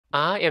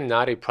I am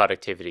not a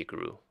productivity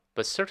guru,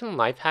 but certain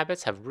life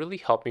habits have really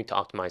helped me to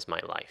optimize my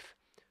life.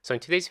 So in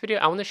today's video,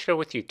 I want to share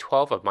with you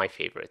 12 of my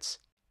favorites.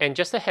 And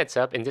just a heads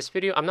up, in this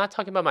video, I'm not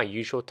talking about my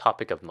usual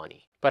topic of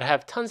money, but I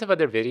have tons of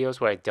other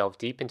videos where I delve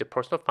deep into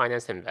personal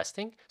finance and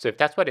investing. So if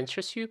that's what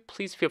interests you,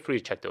 please feel free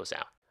to check those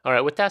out.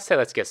 Alright, with that said,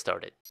 let's get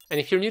started. And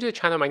if you're new to the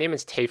channel, my name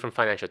is Tay from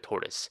Financial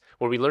Tortoise,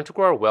 where we learn to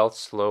grow our wealth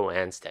slow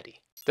and steady.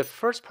 The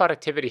first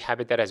productivity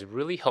habit that has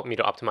really helped me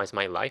to optimize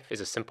my life is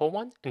a simple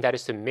one, and that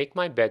is to make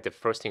my bed the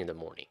first thing in the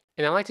morning.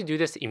 And I like to do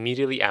this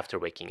immediately after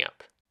waking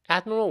up.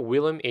 Admiral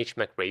William H.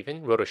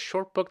 McRaven wrote a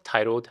short book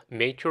titled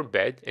Make Your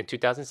Bed in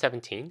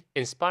 2017,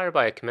 inspired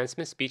by a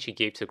commencement speech he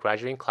gave to the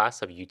graduating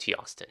class of UT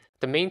Austin.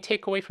 The main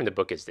takeaway from the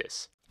book is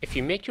this: if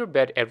you make your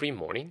bed every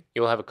morning,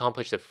 you will have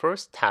accomplished the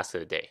first task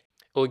of the day.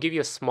 It will give you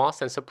a small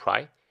sense of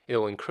pride, and it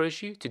will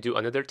encourage you to do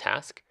another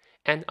task,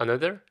 and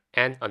another,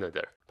 and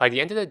another. By the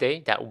end of the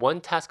day, that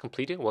one task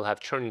completed will have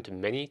turned into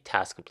many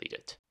tasks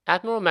completed.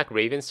 Admiral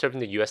McRaven served in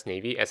the US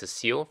Navy as a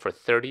SEAL for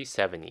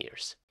 37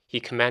 years. He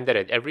commanded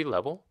at every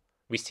level,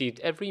 received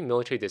every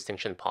military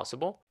distinction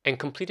possible, and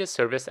completed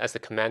service as the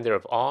commander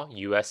of all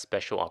US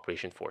Special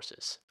Operations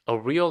Forces. A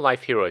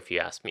real-life hero if you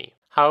ask me.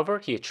 However,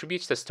 he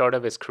attributes the start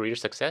of his career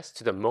success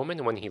to the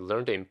moment when he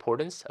learned the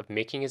importance of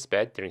making his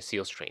bed during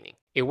SEALs training.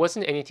 It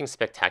wasn't anything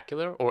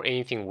spectacular or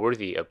anything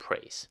worthy of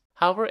praise.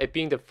 However, it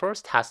being the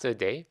first task of the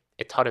day,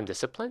 it taught him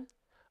discipline,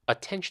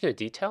 attention to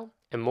detail,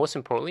 and most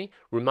importantly,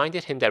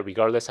 reminded him that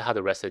regardless of how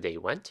the rest of the day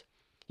went,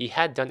 he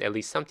had done at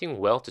least something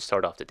well to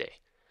start off the day,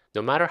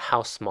 no matter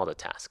how small the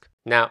task.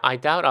 Now, I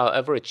doubt I'll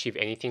ever achieve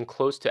anything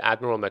close to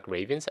Admiral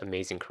McRaven's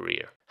amazing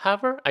career.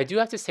 However, I do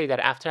have to say that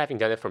after having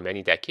done it for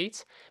many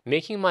decades,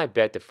 making my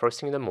bed the first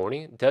thing in the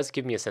morning does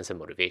give me a sense of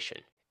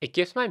motivation. It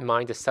gives my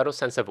mind a subtle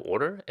sense of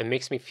order and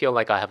makes me feel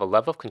like I have a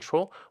level of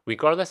control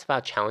regardless of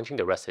how challenging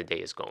the rest of the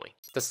day is going.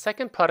 The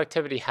second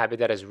productivity habit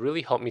that has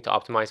really helped me to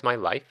optimize my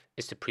life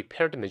is to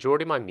prepare the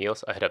majority of my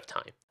meals ahead of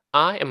time.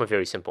 I am a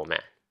very simple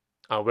man.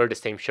 I wear the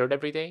same shirt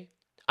every day.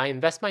 I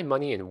invest my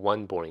money in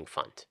one boring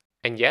fund.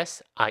 And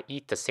yes, I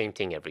eat the same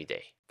thing every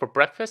day. For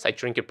breakfast, I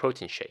drink a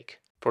protein shake.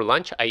 For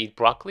lunch, I eat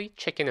broccoli,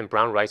 chicken, and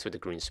brown rice with a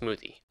green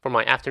smoothie. For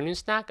my afternoon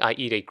snack, I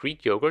eat a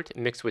Greek yogurt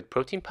mixed with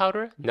protein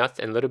powder, nuts,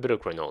 and a little bit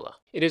of granola.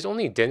 It is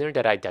only dinner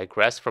that I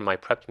digress from my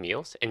prepped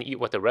meals and eat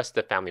what the rest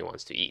of the family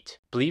wants to eat.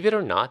 Believe it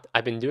or not,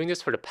 I've been doing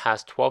this for the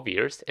past 12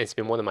 years, and it's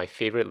been one of my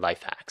favorite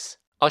life hacks.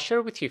 I'll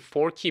share with you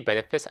 4 key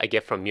benefits I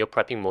get from meal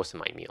prepping most of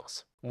my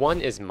meals.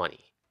 One is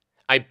money.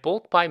 I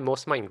bulk buy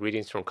most of my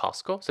ingredients from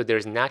Costco, so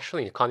there's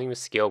naturally an economy of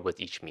scale with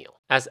each meal.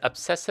 As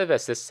obsessive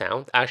as this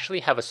sounds, I actually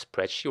have a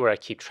spreadsheet where I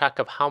keep track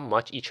of how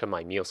much each of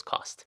my meals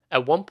cost.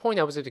 At one point,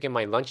 I was able to get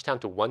my lunch down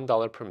to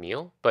 $1 per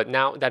meal, but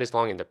now that is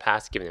long in the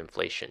past given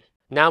inflation.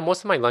 Now,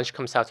 most of my lunch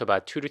comes out to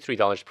about $2 to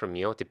 $3 per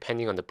meal,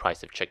 depending on the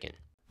price of chicken.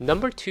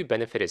 Number 2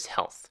 benefit is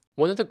health.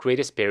 One of the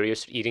greatest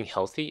barriers to eating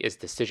healthy is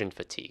decision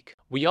fatigue.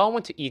 We all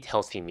want to eat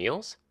healthy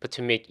meals, but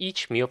to make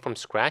each meal from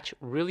scratch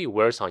really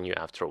wears on you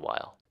after a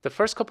while. The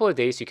first couple of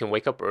days you can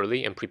wake up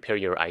early and prepare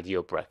your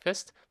ideal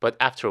breakfast, but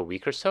after a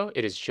week or so,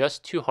 it is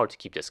just too hard to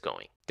keep this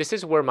going. This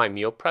is where my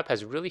meal prep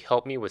has really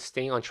helped me with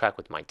staying on track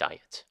with my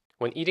diet.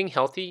 When eating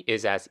healthy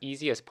is as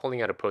easy as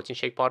pulling out a protein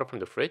shake bottle from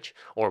the fridge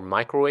or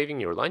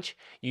microwaving your lunch,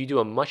 you do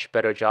a much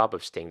better job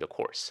of staying the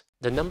course.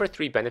 The number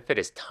 3 benefit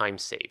is time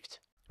saved.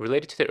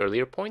 Related to the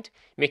earlier point,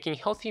 making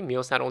healthy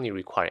meals not only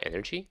require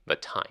energy,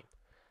 but time.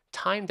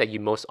 Time that you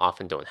most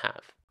often don't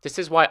have. This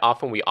is why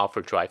often we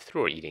offer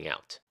drive-thru or eating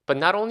out. But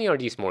not only are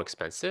these more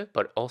expensive,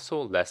 but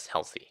also less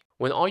healthy.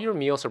 When all your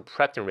meals are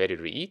prepped and ready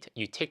to eat,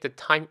 you take the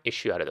time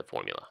issue out of the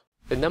formula.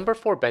 The number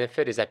 4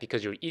 benefit is that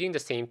because you're eating the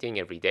same thing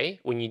every day,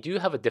 when you do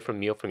have a different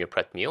meal from your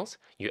prepped meals,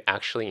 you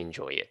actually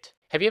enjoy it.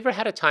 Have you ever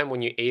had a time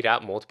when you ate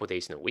out multiple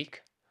days in a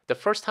week? The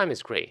first time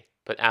is great,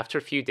 but after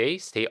a few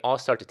days, they all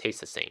start to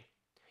taste the same.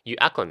 You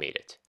acclimate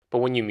it. But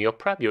when you meal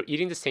prep, you're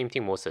eating the same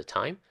thing most of the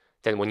time.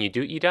 Then when you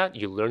do eat out,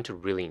 you learn to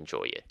really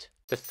enjoy it.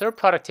 The third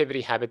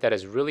productivity habit that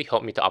has really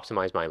helped me to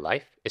optimize my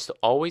life is to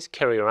always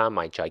carry around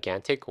my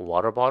gigantic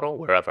water bottle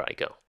wherever I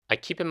go. I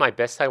keep it in my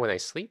bedside when I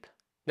sleep,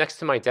 next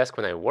to my desk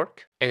when I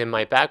work, and in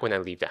my bag when I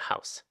leave the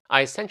house.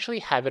 I essentially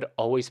have it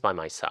always by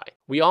my side.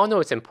 We all know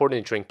it's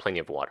important to drink plenty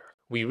of water.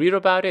 We read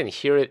about it and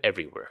hear it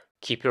everywhere.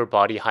 Keep your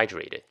body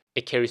hydrated.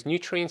 It carries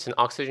nutrients and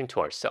oxygen to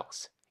our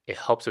cells. It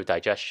helps with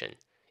digestion.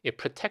 It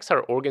protects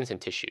our organs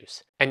and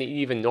tissues, and it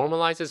even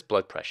normalizes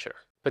blood pressure.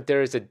 But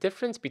there is a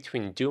difference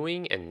between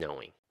doing and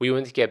knowing. We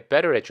want to get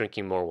better at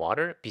drinking more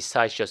water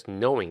besides just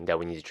knowing that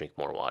we need to drink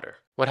more water.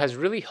 What has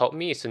really helped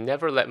me is to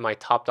never let my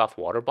topped off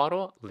water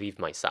bottle leave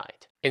my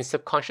side. And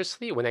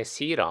subconsciously, when I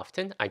see it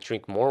often, I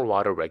drink more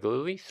water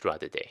regularly throughout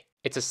the day.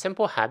 It's a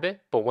simple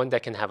habit, but one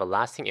that can have a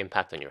lasting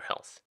impact on your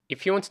health.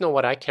 If you want to know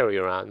what I carry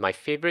around, my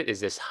favorite is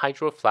this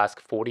Hydro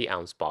Flask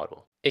 40-ounce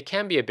bottle. It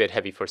can be a bit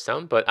heavy for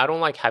some, but I don't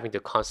like having to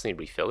constantly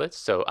refill it,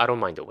 so I don't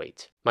mind the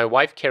weight. My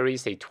wife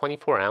carries a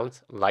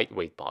 24-ounce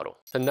lightweight bottle.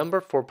 The number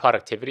 4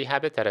 productivity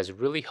habit that has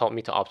really helped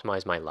me to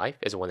optimize my life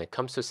is when it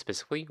comes to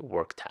specifically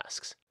work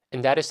tasks.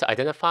 And that is to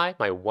identify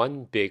my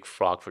one big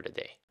frog for the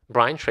day.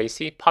 Brian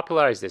Tracy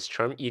popularized this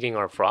term, eating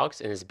our frogs,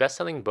 in his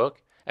best-selling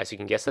book, as you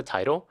can guess the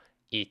title,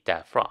 Eat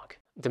That Frog.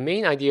 The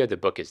main idea of the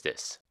book is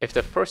this: if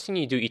the first thing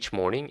you do each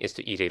morning is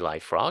to eat a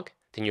live frog,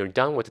 then you're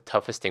done with the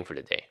toughest thing for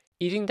the day.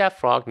 Eating that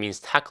frog means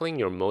tackling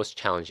your most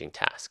challenging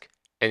task,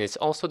 and it's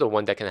also the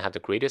one that can have the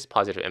greatest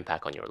positive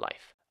impact on your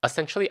life.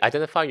 Essentially,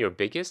 identify your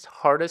biggest,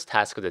 hardest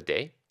task of the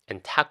day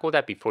and tackle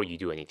that before you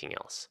do anything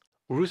else.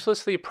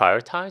 Ruthlessly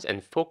prioritize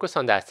and focus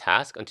on that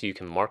task until you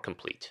can mark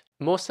complete.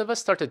 Most of us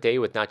start the day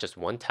with not just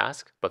one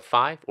task, but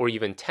 5 or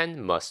even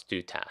 10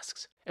 must-do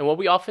tasks. And what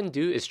we often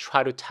do is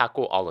try to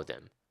tackle all of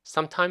them,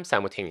 sometimes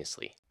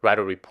simultaneously. Write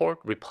a report,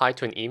 reply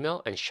to an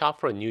email, and shop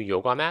for a new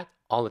yoga mat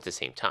all at the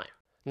same time.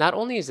 Not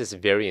only is this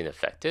very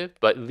ineffective,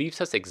 but it leaves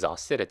us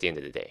exhausted at the end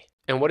of the day.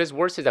 And what is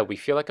worse is that we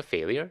feel like a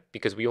failure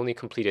because we only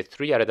completed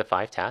 3 out of the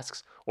 5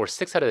 tasks or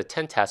 6 out of the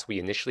 10 tasks we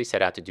initially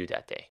set out to do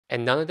that day,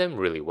 and none of them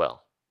really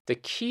well. The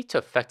key to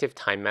effective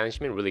time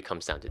management really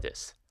comes down to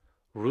this: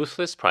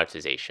 ruthless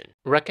prioritization.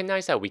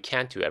 Recognize that we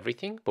can't do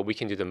everything, but we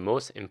can do the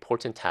most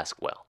important task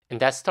well. And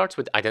that starts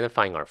with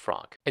identifying our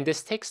frog. And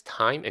this takes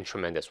time and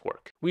tremendous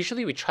work.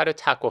 Usually we try to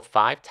tackle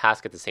 5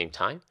 tasks at the same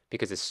time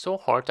because it's so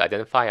hard to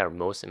identify our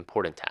most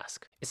important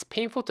task. It's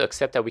painful to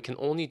accept that we can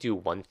only do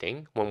one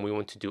thing when we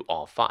want to do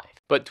all 5.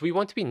 But do we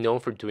want to be known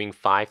for doing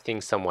 5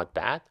 things somewhat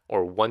bad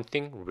or one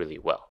thing really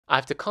well? I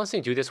have to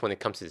constantly do this when it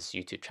comes to this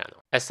YouTube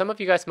channel. As some of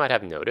you guys might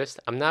have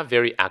noticed, I'm not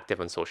very active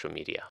on social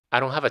media.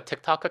 I don't have a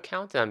TikTok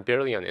account and I'm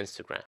barely on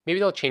Instagram. Maybe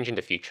they'll change in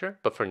the future,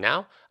 but for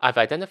now, I've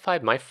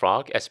identified my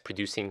frog as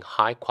producing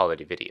high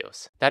quality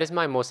videos. That is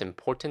my most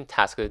important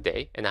task of the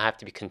day, and I have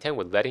to be content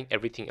with letting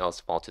everything else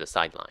fall to the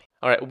sideline.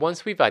 Alright,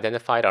 once we've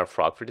identified our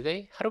frog for the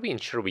day, how do we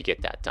ensure we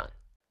get that done?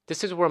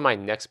 This is where my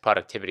next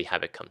productivity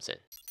habit comes in.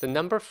 The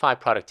number 5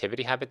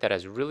 productivity habit that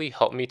has really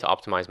helped me to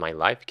optimize my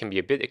life can be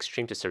a bit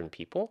extreme to certain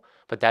people,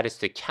 but that is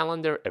to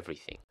calendar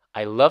everything.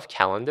 I love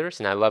calendars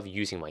and I love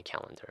using my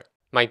calendar.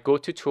 My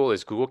go-to tool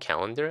is Google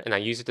Calendar, and I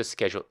use it to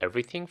schedule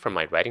everything from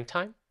my writing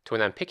time to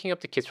when I'm picking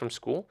up the kids from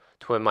school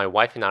to when my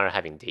wife and I are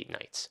having date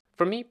nights.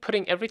 For me,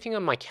 putting everything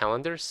on my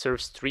calendar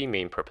serves 3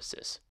 main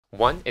purposes.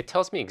 1, it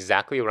tells me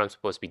exactly what I'm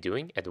supposed to be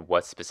doing at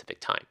what specific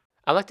time.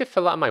 I like to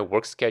fill out my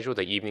work schedule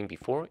the evening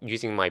before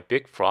using my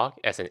big frog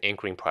as an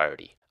anchoring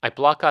priority. I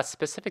block out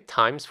specific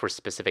times for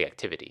specific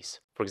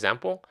activities. For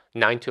example,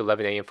 9 to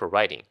 11 a.m. for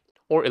writing,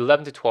 or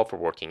 11 to 12 for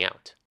working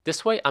out.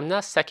 This way, I'm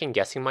not second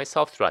guessing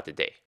myself throughout the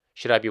day.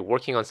 Should I be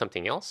working on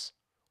something else?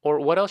 Or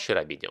what else should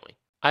I be doing?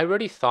 I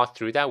already thought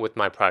through that with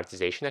my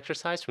prioritization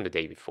exercise from the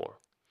day before.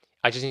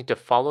 I just need to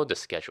follow the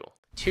schedule.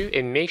 2,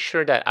 it makes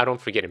sure that I don't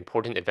forget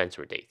important events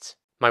or dates.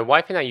 My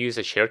wife and I use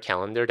a shared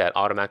calendar that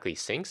automatically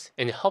syncs,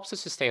 and it helps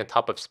us to stay on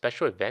top of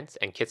special events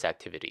and kids'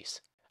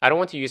 activities. I don't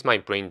want to use my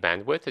brain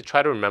bandwidth to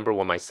try to remember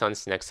when my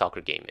son's next soccer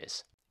game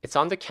is. It's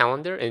on the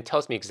calendar and it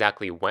tells me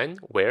exactly when,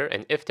 where,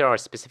 and if there are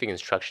specific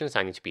instructions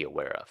I need to be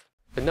aware of.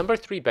 The number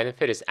 3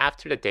 benefit is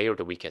after the day or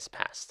the week has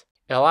passed.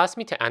 It allows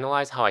me to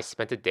analyze how I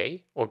spent the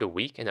day or the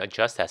week and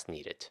adjust as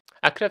needed.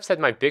 I could have said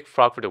my big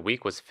frog for the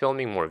week was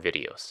filming more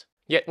videos.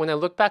 Yet when I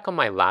look back on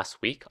my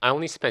last week, I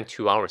only spent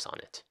 2 hours on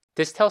it.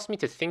 This tells me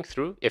to think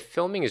through if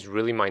filming is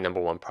really my number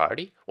 1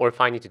 priority or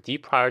if I need to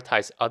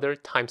deprioritize other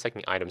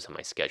time-sucking items on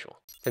my schedule.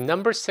 The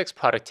number 6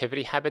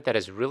 productivity habit that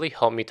has really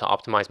helped me to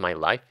optimize my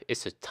life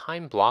is to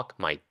time block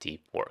my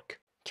deep work.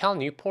 Cal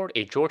Newport,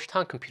 a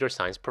Georgetown computer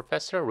science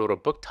professor, wrote a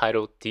book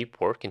titled Deep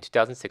Work in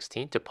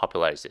 2016 to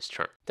popularize this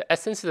term. The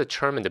essence of the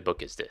term in the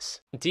book is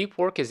this: deep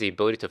work is the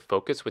ability to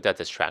focus without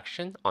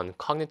distraction on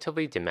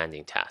cognitively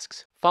demanding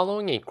tasks,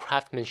 following a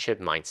craftsmanship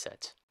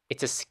mindset.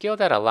 It's a skill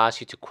that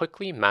allows you to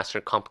quickly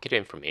master complicated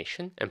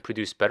information and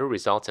produce better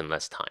results in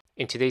less time.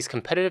 In today's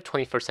competitive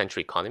 21st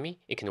century economy,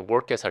 it can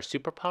work as our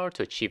superpower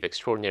to achieve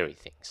extraordinary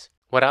things.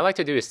 What I like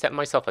to do is set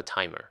myself a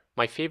timer.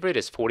 My favorite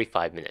is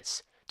 45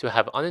 minutes. To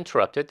have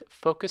uninterrupted,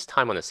 focused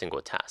time on a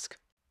single task.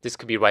 This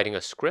could be writing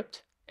a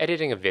script,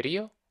 editing a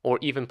video, or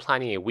even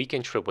planning a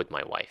weekend trip with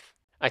my wife.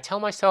 I tell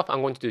myself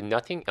I'm going to do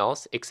nothing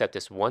else except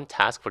this one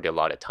task for the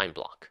allotted time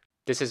block.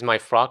 This is my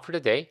frog for the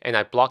day, and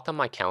I blocked on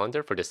my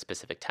calendar for this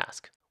specific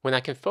task. When I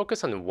can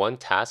focus on one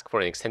task for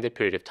an extended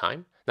period of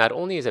time, not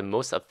only is it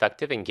most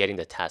effective in getting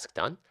the task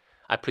done,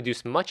 I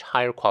produce much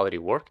higher quality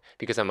work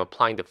because I'm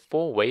applying the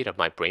full weight of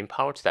my brain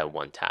power to that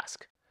one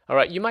task.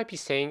 Alright, you might be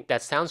saying,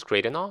 that sounds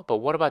great and all, but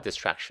what about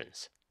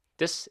distractions?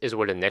 This is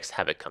where the next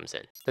habit comes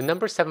in. The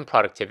number 7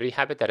 productivity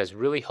habit that has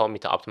really helped me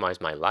to optimize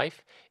my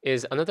life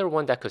is another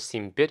one that could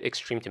seem a bit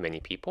extreme to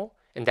many people,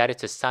 and that is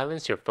to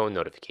silence your phone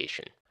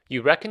notification.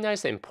 You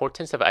recognize the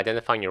importance of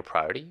identifying your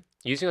priority,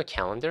 using a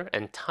calendar,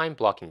 and time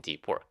blocking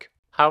deep work.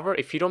 However,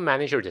 if you don't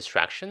manage your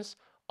distractions,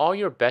 all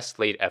your best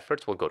laid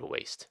efforts will go to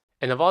waste.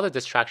 And of all the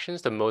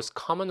distractions, the most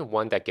common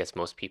one that gets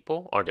most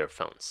people are their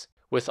phones.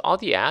 With all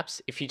the apps,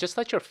 if you just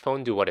let your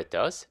phone do what it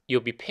does, you'll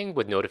be pinged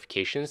with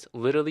notifications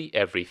literally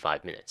every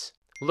 5 minutes.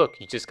 Look,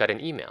 you just got an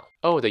email.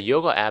 Oh, the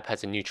yoga app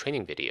has a new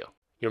training video.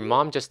 Your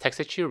mom just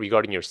texted you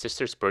regarding your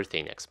sister's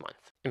birthday next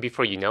month. And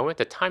before you know it,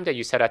 the time that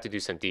you set out to do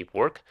some deep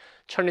work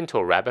turned into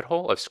a rabbit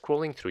hole of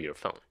scrolling through your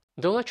phone.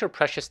 Don't let your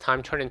precious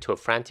time turn into a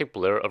frantic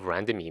blur of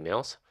random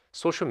emails,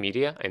 social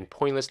media, and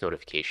pointless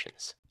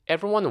notifications.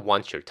 Everyone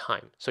wants your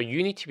time, so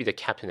you need to be the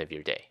captain of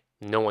your day,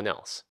 no one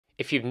else.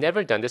 If you've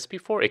never done this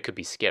before, it could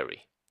be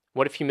scary.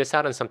 What if you miss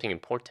out on something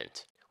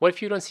important? What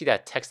if you don't see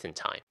that text in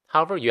time?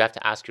 However, you have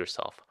to ask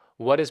yourself,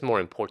 what is more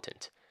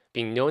important?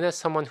 Being known as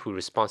someone who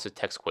responds to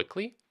text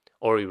quickly,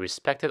 or a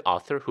respected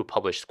author who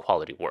published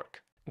quality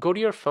work? Go to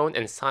your phone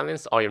and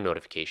silence all your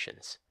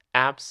notifications,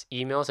 apps,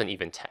 emails, and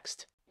even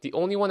text. The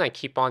only one I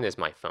keep on is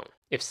my phone.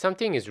 If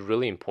something is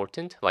really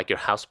important, like your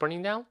house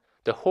burning down,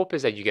 the hope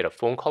is that you get a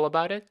phone call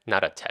about it,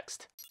 not a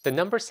text. The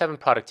number 7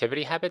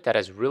 productivity habit that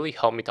has really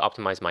helped me to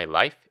optimize my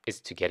life is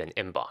to get an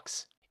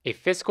inbox. A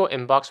physical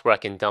inbox where I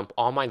can dump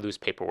all my loose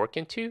paperwork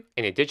into,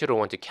 and a digital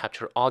one to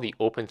capture all the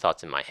open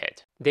thoughts in my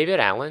head. David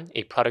Allen,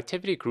 a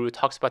productivity guru,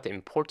 talks about the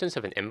importance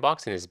of an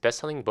inbox in his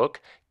best-selling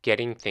book,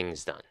 Getting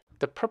Things Done.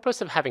 The purpose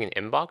of having an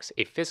inbox,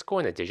 a physical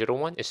and a digital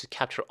one, is to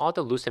capture all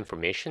the loose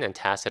information and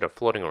tasks that are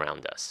floating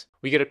around us.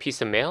 We get a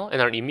piece of mail,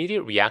 and our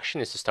immediate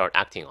reaction is to start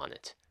acting on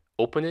it.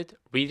 Open it,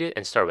 read it,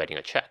 and start writing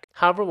a check.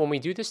 However, when we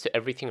do this to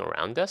everything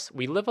around us,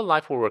 we live a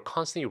life where we're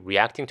constantly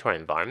reacting to our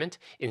environment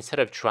instead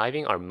of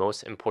driving our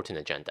most important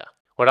agenda.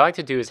 What I like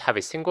to do is have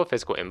a single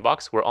physical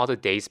inbox where all the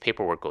day's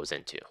paperwork goes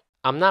into.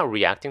 I'm not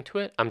reacting to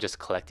it, I'm just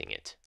collecting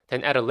it.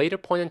 Then at a later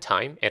point in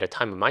time, at a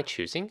time of my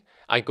choosing,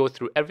 I go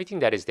through everything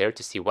that is there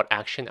to see what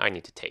action I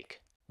need to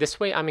take. This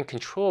way I'm in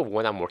control of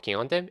when I'm working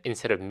on them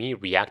instead of me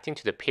reacting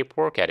to the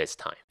paperwork at its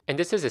time. And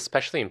this is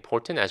especially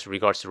important as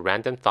regards to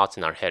random thoughts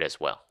in our head as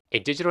well. A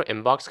digital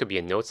inbox could be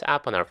a notes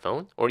app on our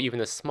phone or even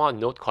a small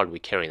note card we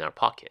carry in our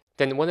pocket.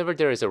 Then whenever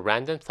there is a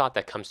random thought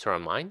that comes to our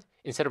mind,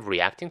 instead of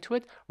reacting to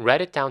it,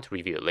 write it down to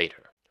review it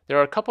later. There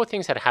are a couple of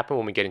things that happen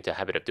when we get into the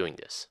habit of doing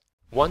this.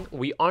 1,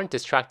 we aren't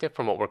distracted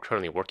from what we're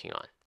currently working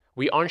on.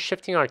 We aren't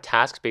shifting our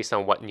tasks based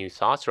on what new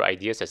thoughts or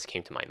ideas just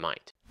came to my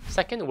mind.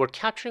 2nd, we're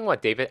capturing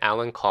what David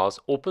Allen calls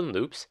open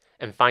loops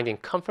and finding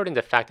comfort in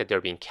the fact that they're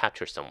being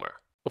captured somewhere.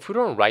 If we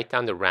don't write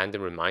down the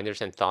random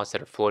reminders and thoughts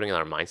that are floating in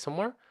our mind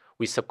somewhere,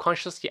 we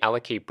subconsciously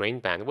allocate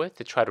brain bandwidth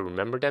to try to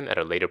remember them at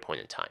a later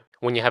point in time.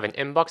 When you have an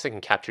inbox that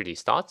can capture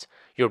these thoughts,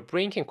 your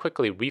brain can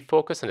quickly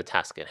refocus on the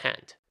task at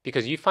hand,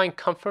 because you find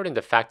comfort in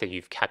the fact that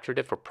you've captured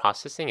it for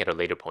processing at a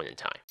later point in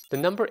time. The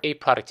number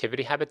 8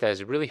 productivity habit that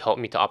has really helped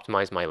me to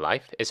optimize my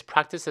life is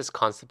practice this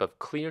concept of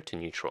clear to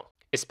neutral,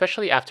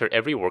 especially after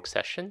every work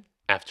session,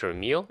 after a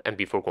meal, and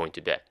before going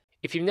to bed.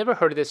 If you've never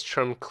heard of this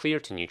term clear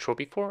to neutral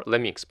before, let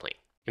me explain.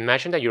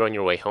 Imagine that you're on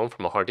your way home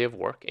from a hard day of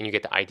work and you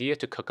get the idea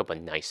to cook up a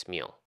nice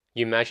meal.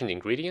 You imagine the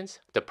ingredients,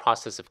 the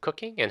process of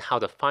cooking, and how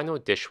the final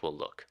dish will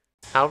look.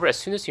 However, as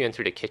soon as you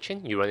enter the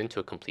kitchen, you run into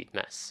a complete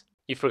mess.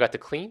 You forgot to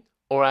clean,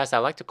 or as I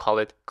like to call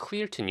it,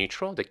 clear to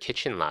neutral the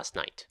kitchen last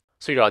night.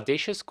 So your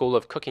audacious goal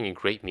of cooking a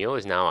great meal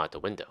is now out the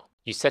window.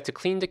 You set to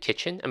clean the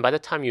kitchen, and by the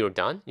time you're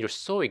done, you're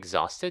so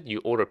exhausted you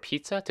order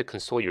pizza to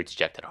console your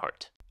dejected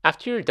heart.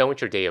 After you're done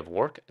with your day of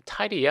work,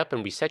 tidy up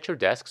and reset your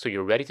desk so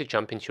you're ready to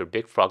jump into your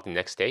big frog the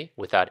next day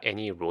without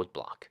any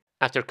roadblock.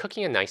 After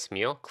cooking a nice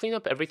meal, clean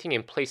up everything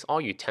and place all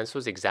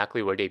utensils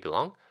exactly where they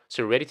belong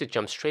so you're ready to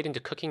jump straight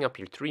into cooking up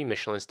your 3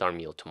 Michelin star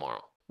meal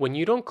tomorrow. When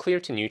you don't clear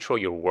to neutral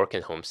your work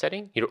and home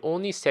setting, you're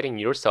only setting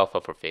yourself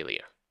up for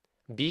failure.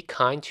 Be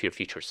kind to your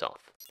future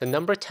self. The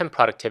number 10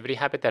 productivity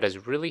habit that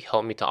has really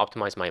helped me to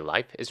optimize my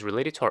life is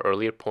related to our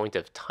earlier point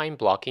of time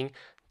blocking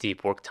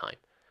deep work time,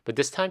 but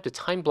this time to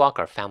time block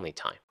our family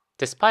time.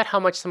 Despite how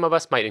much some of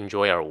us might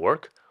enjoy our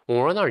work, when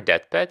we're on our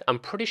deathbed, I'm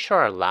pretty sure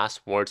our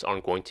last words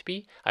aren't going to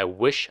be, "I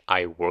wish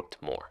I worked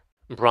more."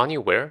 Bronnie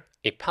Ware,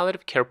 a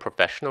palliative care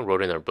professional,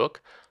 wrote in her book,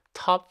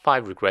 Top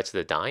 5 Regrets of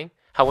the Dying,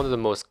 how one of the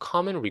most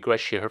common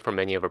regrets she heard from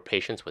many of her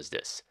patients was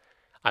this: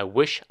 "I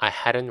wish I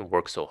hadn't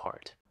worked so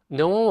hard."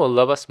 No one will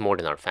love us more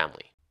than our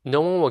family. No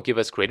one will give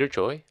us greater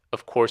joy,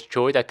 of course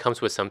joy that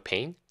comes with some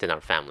pain, than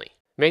our family.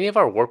 Many of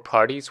our work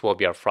parties will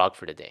be our frog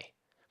for the day,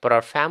 but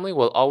our family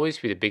will always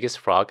be the biggest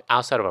frog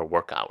outside of our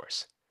work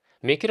hours.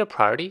 Make it a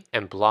priority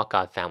and block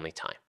out family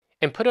time.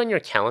 And put it on your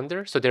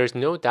calendar so there is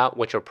no doubt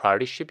what your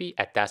priority should be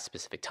at that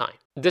specific time.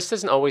 This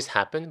doesn't always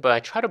happen, but I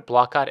try to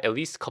block out at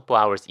least a couple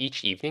hours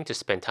each evening to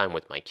spend time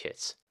with my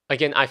kids.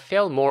 Again, I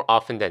fail more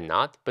often than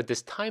not, but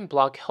this time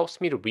block helps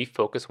me to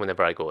refocus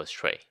whenever I go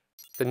astray.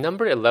 The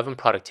number 11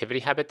 productivity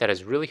habit that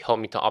has really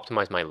helped me to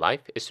optimize my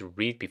life is to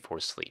read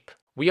before sleep.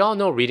 We all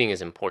know reading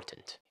is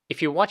important.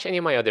 If you watch any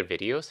of my other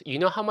videos, you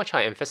know how much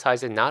I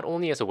emphasize it not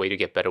only as a way to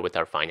get better with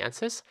our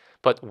finances,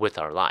 but with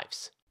our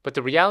lives. But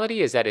the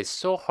reality is that it's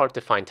so hard to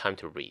find time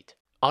to read.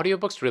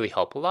 Audiobooks really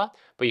help a lot,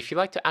 but if you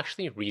like to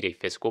actually read a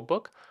physical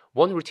book,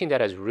 one routine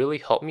that has really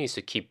helped me is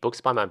to keep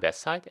books by my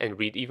bedside and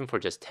read even for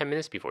just 10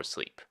 minutes before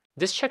sleep.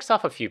 This checks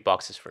off a few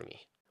boxes for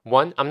me.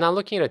 1, I'm not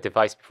looking at a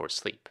device before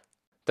sleep.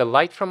 The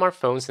light from our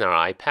phones and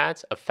our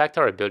iPads affect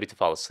our ability to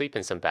fall asleep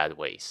in some bad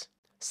ways.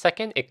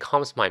 2nd, it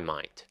calms my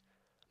mind.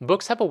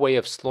 Books have a way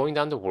of slowing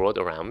down the world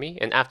around me,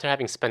 and after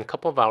having spent a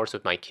couple of hours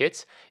with my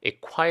kids,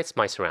 it quiets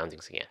my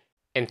surroundings again.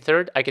 And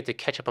 3rd, I get to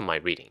catch up on my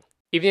reading.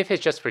 Even if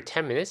it's just for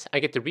 10 minutes, I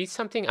get to read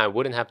something I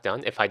wouldn't have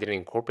done if I didn't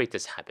incorporate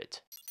this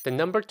habit. The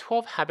number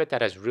 12 habit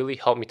that has really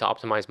helped me to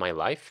optimize my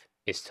life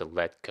is to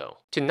let go.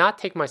 To not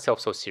take myself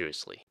so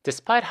seriously.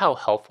 Despite how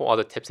helpful all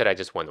the tips that I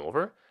just went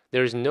over,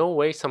 there is no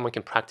way someone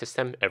can practice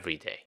them every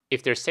day.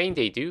 If they're saying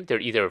they do, they're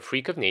either a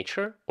freak of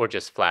nature or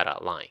just flat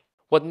out lying.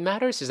 What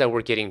matters is that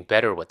we're getting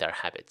better with our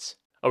habits.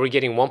 Are we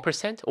getting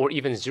 1% or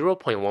even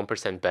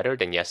 0.1% better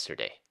than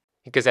yesterday?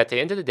 Because at the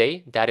end of the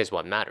day, that is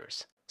what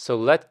matters. So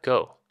let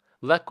go.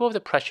 Let go of the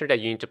pressure that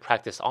you need to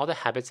practice all the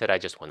habits that I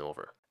just went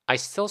over. I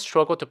still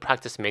struggle to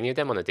practice many of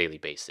them on a daily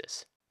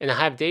basis. And I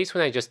have days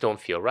when I just don't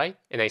feel right,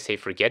 and I say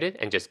forget it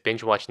and just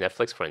binge watch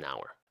Netflix for an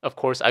hour. Of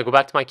course, I go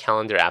back to my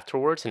calendar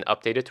afterwards and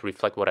update it to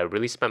reflect what I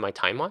really spent my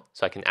time on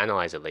so I can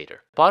analyze it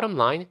later. Bottom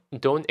line,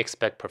 don't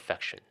expect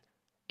perfection.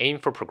 Aim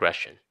for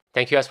progression.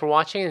 Thank you guys for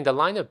watching, and in the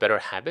line of better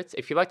habits,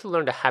 if you'd like to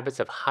learn the habits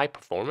of high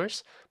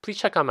performers, please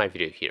check out my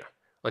video here.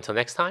 Until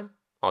next time,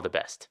 all the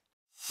best.